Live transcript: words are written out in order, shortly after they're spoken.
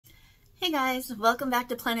Hey guys, welcome back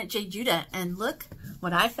to planetjejuda, and look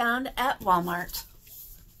what I found at Walmart.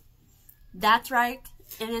 That's right,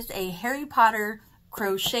 it is a Harry Potter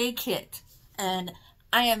crochet kit, and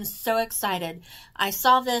I am so excited. I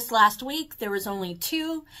saw this last week. There was only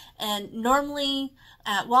 2, and normally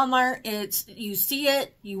at Walmart, it's you see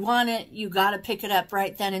it, you want it, you gotta pick it up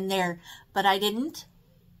right then and there, but I didn't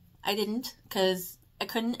because I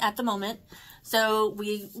couldn't at the moment. So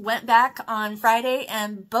we went back on Friday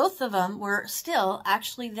and both of them were still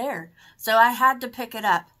actually there. So I had to pick it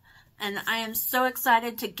up. And I am so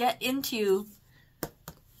excited to get into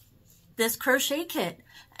this crochet kit.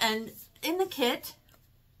 And in the kit,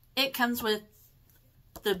 it comes with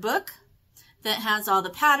the book that has all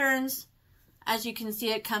the patterns. As you can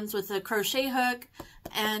see, it comes with a crochet hook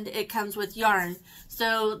and it comes with yarn.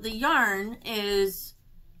 So the yarn is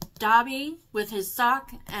Dobby with his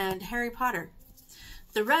sock and Harry Potter.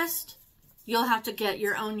 The rest, you'll have to get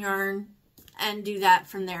your own yarn and do that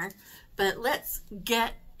from there. But let's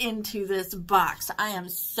get into this box. I am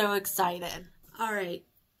so excited. All right,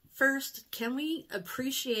 first, can we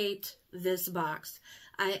appreciate this box?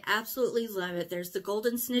 I absolutely love it. There's the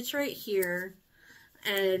golden snitch right here,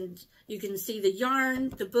 and you can see the yarn,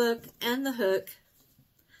 the book, and the hook.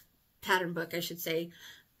 Pattern book, I should say.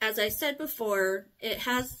 As I said before, it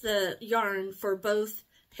has the yarn for both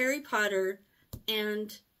Harry Potter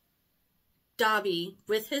and Dobby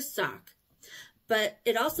with his sock. But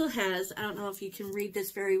it also has, I don't know if you can read this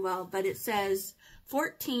very well, but it says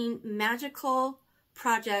 14 magical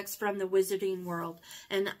projects from the wizarding world.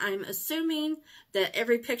 And I'm assuming that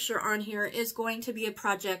every picture on here is going to be a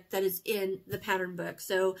project that is in the pattern book.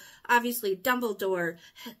 So obviously Dumbledore,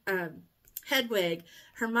 Hedwig,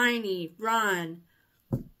 Hermione, Ron.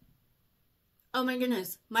 Oh my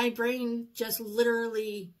goodness, my brain just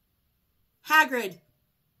literally... Hagrid.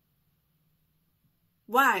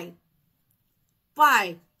 Why?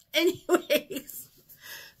 Anyways,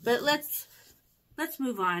 but let's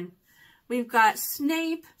move on. We've got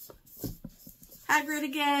Snape, Hagrid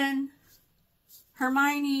again,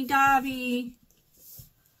 Hermione, Dobby,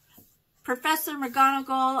 Professor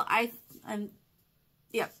McGonagall.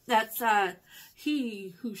 Yep, that's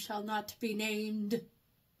he who shall not be named,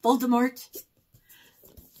 Voldemort.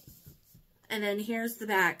 And then here's the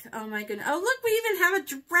back. Oh my goodness. Oh, look, we even have a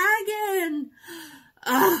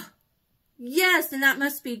dragon. Yes, and that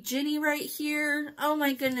must be Ginny right here. Oh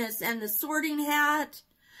my goodness. And the sorting hat.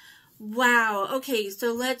 Wow. Okay,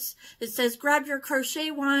 so it says grab your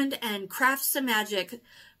crochet wand and craft some magic.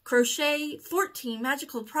 Crochet 14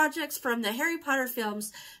 magical projects from the Harry Potter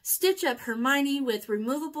films. Stitch up Hermione with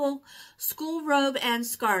removable school robe and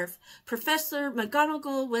scarf. Professor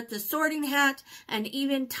McGonagall with the sorting hat. And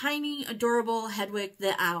even tiny, adorable Hedwig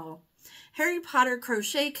the owl. Harry Potter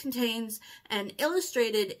Crochet contains an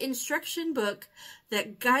illustrated instruction book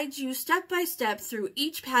that guides you step by step through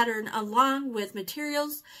each pattern along with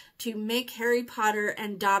materials to make Harry Potter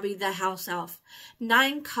and Dobby the house elf.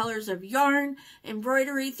 9 colors of yarn,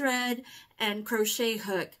 embroidery thread, and crochet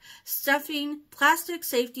hook, stuffing, plastic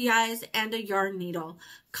safety eyes, and a yarn needle.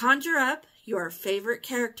 Conjure up your favorite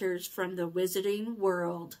characters from the wizarding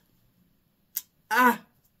world.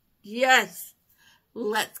 Yes!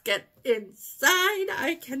 Let's get inside.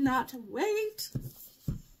 I cannot wait.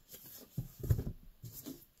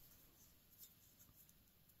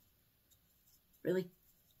 Really?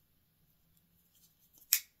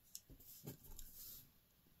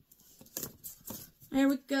 There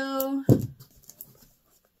we go.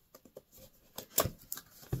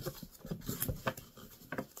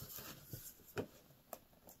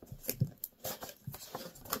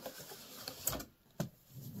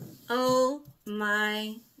 Oh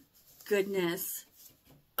my goodness.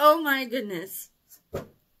 Oh my goodness.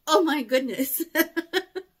 Oh my goodness.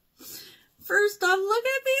 First off, look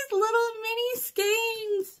at these little mini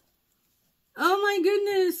skeins. Oh my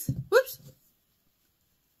goodness. Whoops.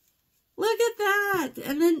 Look at that.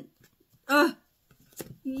 And then,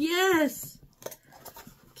 yes.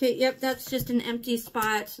 Okay, yep, that's just an empty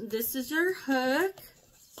spot. This is your hook.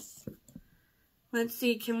 Let's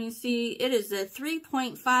see, can we see? It is a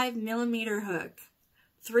 3.5 millimeter hook.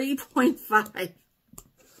 3.5.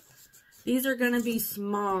 These are going to be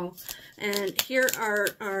small. And here are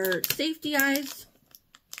our safety eyes.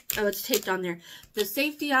 Oh, it's taped on there. The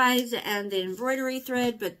safety eyes and the embroidery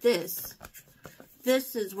thread. But this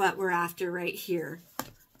is what we're after right here.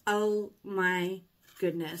 Oh my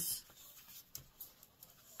goodness.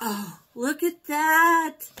 Oh, look at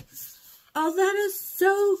that. Oh, that is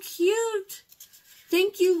so cute.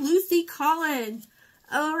 Thank you, Lucy Collin.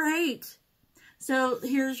 All right. So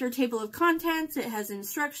here's your table of contents. It has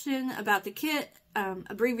instruction about the kit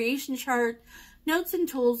abbreviation chart, notes and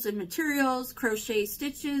tools and materials, crochet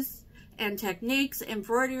stitches and techniques,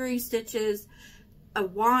 embroidery stitches, a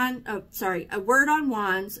word on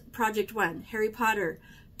wands, project 1, Harry Potter,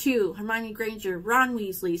 2, Hermione Granger, Ron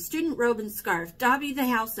Weasley, student robe and scarf, Dobby the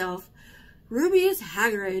house elf, Rubius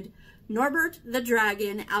Hagrid, Norbert the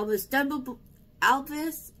dragon, Albus Dumbledore.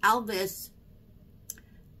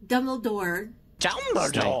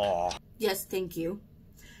 Yes, thank you.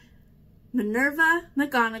 Minerva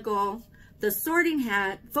McGonagall, the Sorting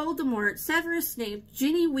Hat, Voldemort, Severus Snape,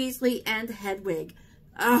 Ginny Weasley, and Hedwig.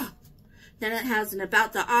 Ugh. Then it has an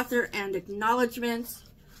about the author and acknowledgements.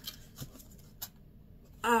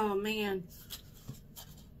 Oh, man.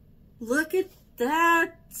 Look at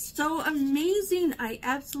that. So amazing. I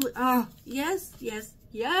absolutely... Oh, yes, yes,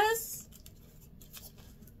 yes.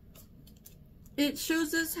 It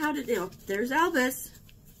shows us how to do. There's Albus.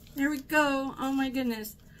 There we go. Oh, my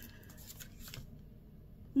goodness.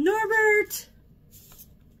 Norbert.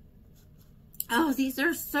 Oh, these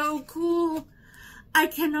are so cool. I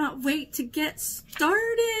cannot wait to get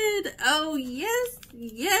started. Oh, yes,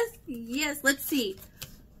 yes, yes. Let's see.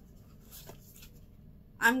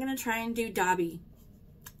 I'm going to try and do Dobby.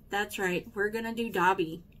 That's right. We're going to do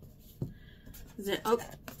Dobby. Is it? Oh.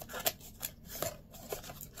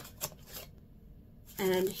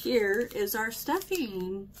 And here is our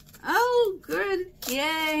stuffing. Oh, good.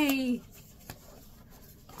 Yay.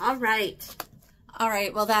 All right. All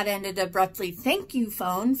right. Well, that ended abruptly. Thank you,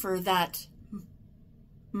 phone, for that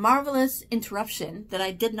marvelous interruption that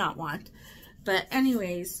I did not want. But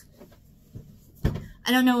anyways,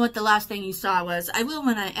 I don't know what the last thing you saw was. I will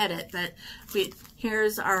when I edit, but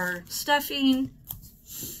here's our stuffing.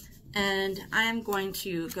 And I'm going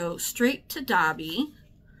to go straight to Dobby.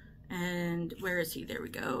 And where is he? There we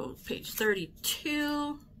go. Page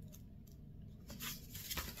 32.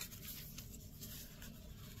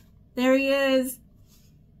 There he is.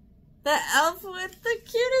 The elf with the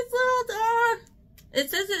cutest little dog. It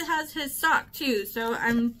says it has his sock too, so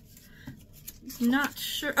I'm not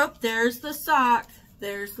sure. Oh, there's the sock.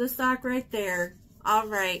 There's the sock right there. All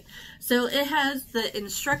right. So it has the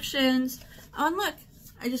instructions. Oh, and look,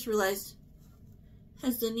 I just realized it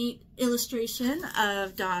has the neat illustration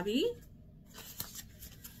of Dobby.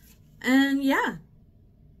 And yeah.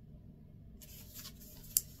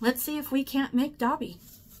 Let's see if we can't make Dobby.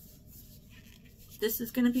 This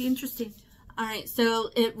is going to be interesting. All right,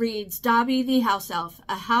 so it reads, Dobby the house elf,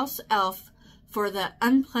 a house elf for the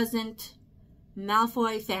unpleasant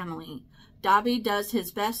Malfoy family. Dobby does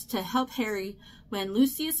his best to help Harry when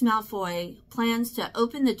Lucius Malfoy plans to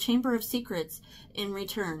open the Chamber of Secrets in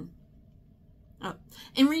return.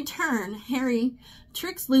 In return, Harry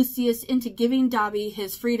tricks Lucius into giving Dobby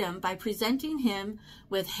his freedom by presenting him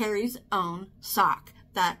with Harry's own sock.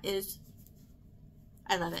 That is,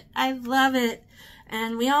 I love it. I love it.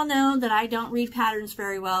 And we all know that I don't read patterns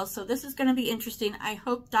very well, so this is going to be interesting. I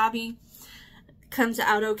hope Dobby comes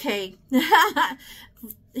out okay.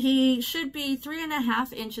 He should be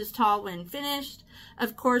 3.5 inches tall when finished.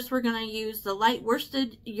 Of course, we're going to use the light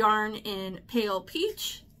worsted yarn in Pale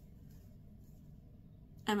Peach.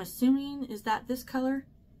 I'm assuming, is that this color?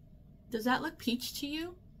 Does that look peach to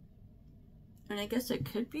you? And I guess it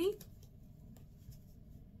could be.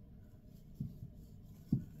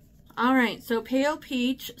 All right, so Pale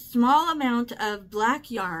Peach, small amount of black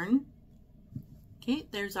yarn. Okay,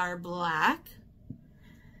 there's our black.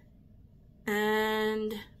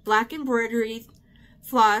 And black embroidery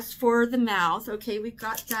floss for the mouth. Okay, we've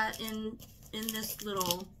got that in this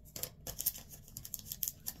little...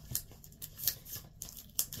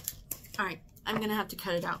 All right, I'm going to have to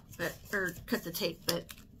cut it out, or cut the tape, but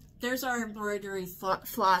there's our embroidery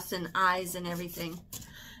floss and eyes and everything.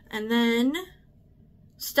 And then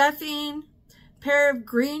stuffing, pair of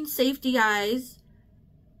green safety eyes,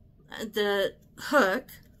 the hook,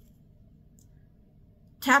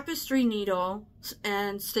 tapestry needle,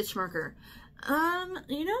 and stitch marker.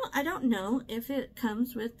 You know, I don't know if it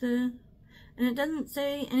comes with the, and it doesn't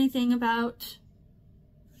say anything about,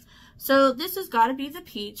 so this has got to be the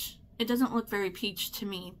peach. It doesn't look very peach to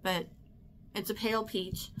me, but it's a pale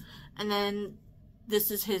peach. And then this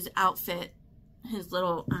is his outfit, his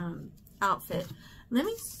little outfit. Let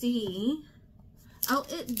me see. Oh,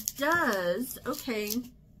 it does. Okay.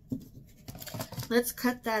 Let's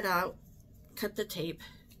cut that out. Cut the tape.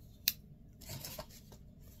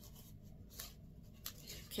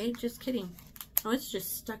 Okay, just kidding. Oh, it's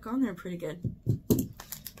just stuck on there pretty good.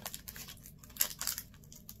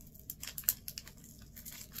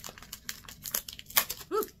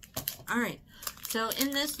 Whew. All right. So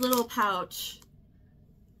in this little pouch,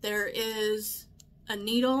 there is a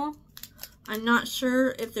needle. I'm not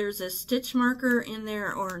sure if there's a stitch marker in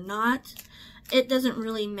there or not. It doesn't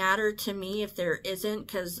really matter to me if there isn't,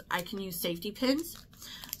 because I can use safety pins.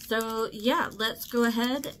 So yeah, let's go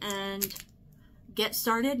ahead and get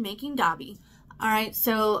started making Dobby. All right,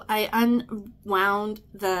 so I unwound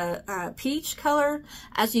the peach color.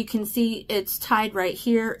 As you can see, it's tied right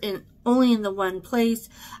here, only in the one place.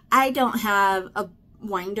 I don't have a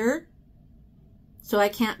winder, so I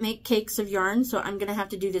can't make cakes of yarn, so I'm gonna have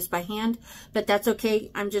to do this by hand, but that's okay.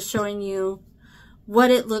 I'm just showing you what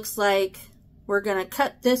it looks like. We're gonna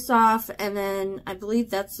cut this off, and then I believe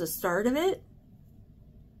that's the start of it.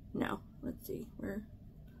 No, let's see, where?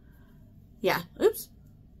 Yeah, oops.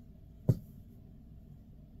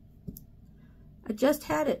 I just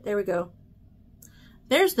had it. There we go.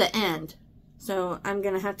 There's the end. So I'm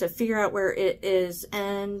going to have to figure out where it is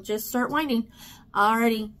and just start winding.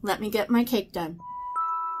 Alrighty, let me get my cake done.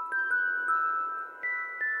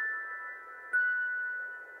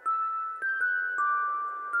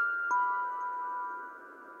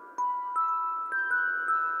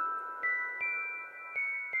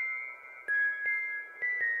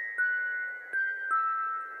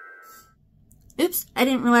 Oops, I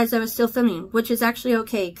didn't realize I was still filming, which is actually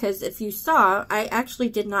okay, because if you saw, I actually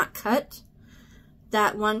did not cut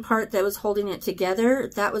that one part that was holding it together.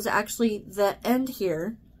 That was actually the end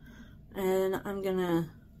here, and I'm gonna,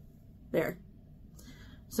 there.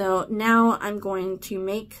 So now I'm going to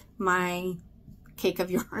make my cake of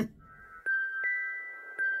yarn.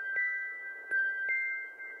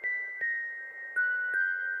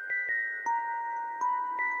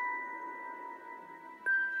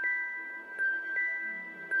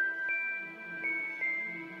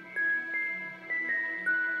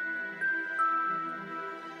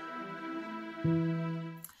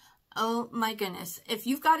 Oh my goodness. If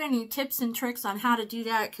you've got any tips and tricks on how to do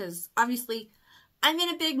that, because obviously I'm in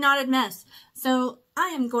a big knotted mess. So I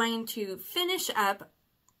am going to finish up.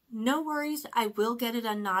 No worries, I will get it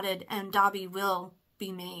unknotted and Dobby will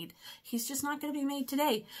be made. He's just not going to be made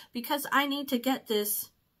today because I need to get this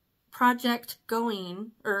project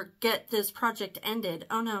going, or get this project ended.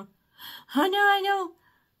 Oh no. Oh no, I know.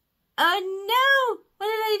 Oh no! What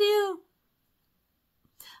did I do?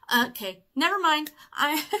 Okay, never mind.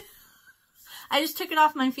 I just took it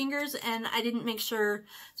off my fingers and I didn't make sure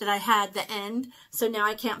that I had the end. So now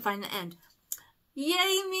I can't find the end.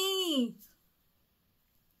 Yay me!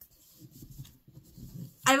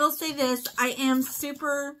 I will say this, I am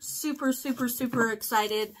super, super, super, super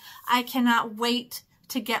excited. I cannot wait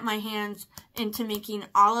to get my hands into making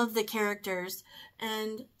all of the characters.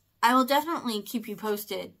 And I will definitely keep you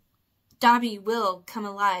posted. Dobby will come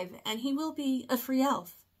alive and he will be a free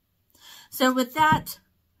elf. So with that,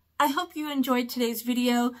 I hope you enjoyed today's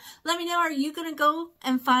video. Let me know, are you going to go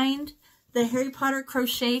and find the Harry Potter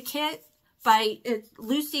crochet kit by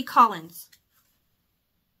Lucy Collins?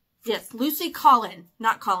 Yes, Lucy Collin,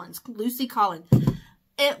 not Collins, Lucy Collin.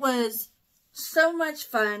 It was so much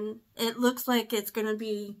fun. It looks like it's going to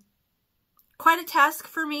be quite a task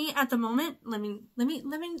for me at the moment. Let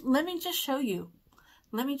me just show you.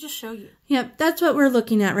 Let me just show you. Yep, that's what we're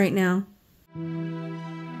looking at right now.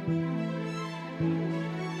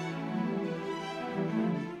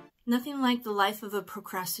 Nothing like the life of a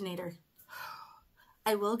procrastinator.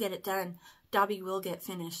 I will get it done. Dobby will get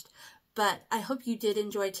finished. But I hope you did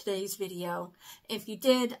enjoy today's video. If you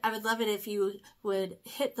did, I would love it if you would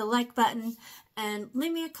hit the like button and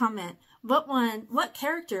leave me a comment. What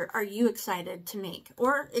character are you excited to make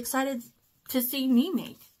or excited to see me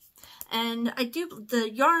make? And the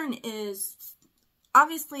yarn is,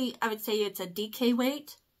 obviously, I would say it's a DK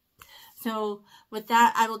weight. So with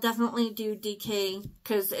that, I will definitely do DK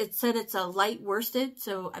because it said it's a light worsted.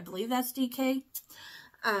 So I believe that's DK.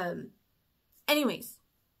 Anyways,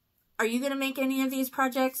 are you going to make any of these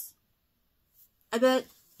projects? I bet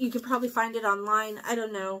you could probably find it online. I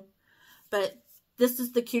don't know. But this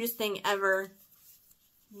is the cutest thing ever.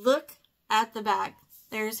 Look at the back.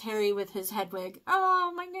 There's Harry with his Hedwig.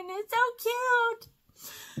 Oh my goodness, so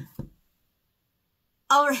cute.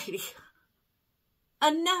 Alrighty.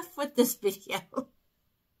 Enough with this video.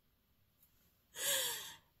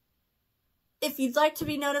 If you'd like to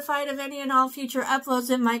be notified of any and all future uploads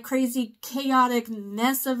in my crazy, chaotic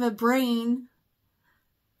mess of a brain,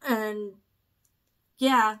 and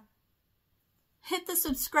yeah, hit the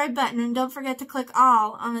subscribe button and don't forget to click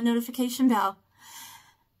all on the notification bell.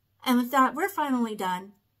 And with that, we're finally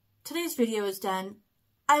done. Today's video is done.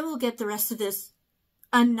 I will get the rest of this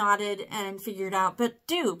unknotted and figured out, but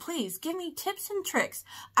please give me tips and tricks.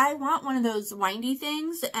 I want one of those windy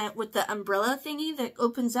things with the umbrella thingy that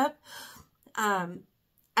opens up. I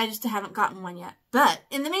just haven't gotten one yet. But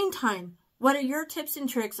in the meantime, What are your tips and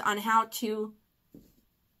tricks on how to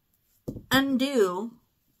undo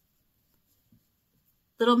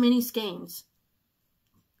little mini skeins?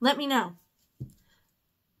 Let me know.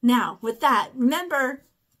 Now, with that, remember,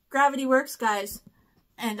 gravity works, guys,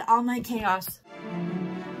 and all my chaos.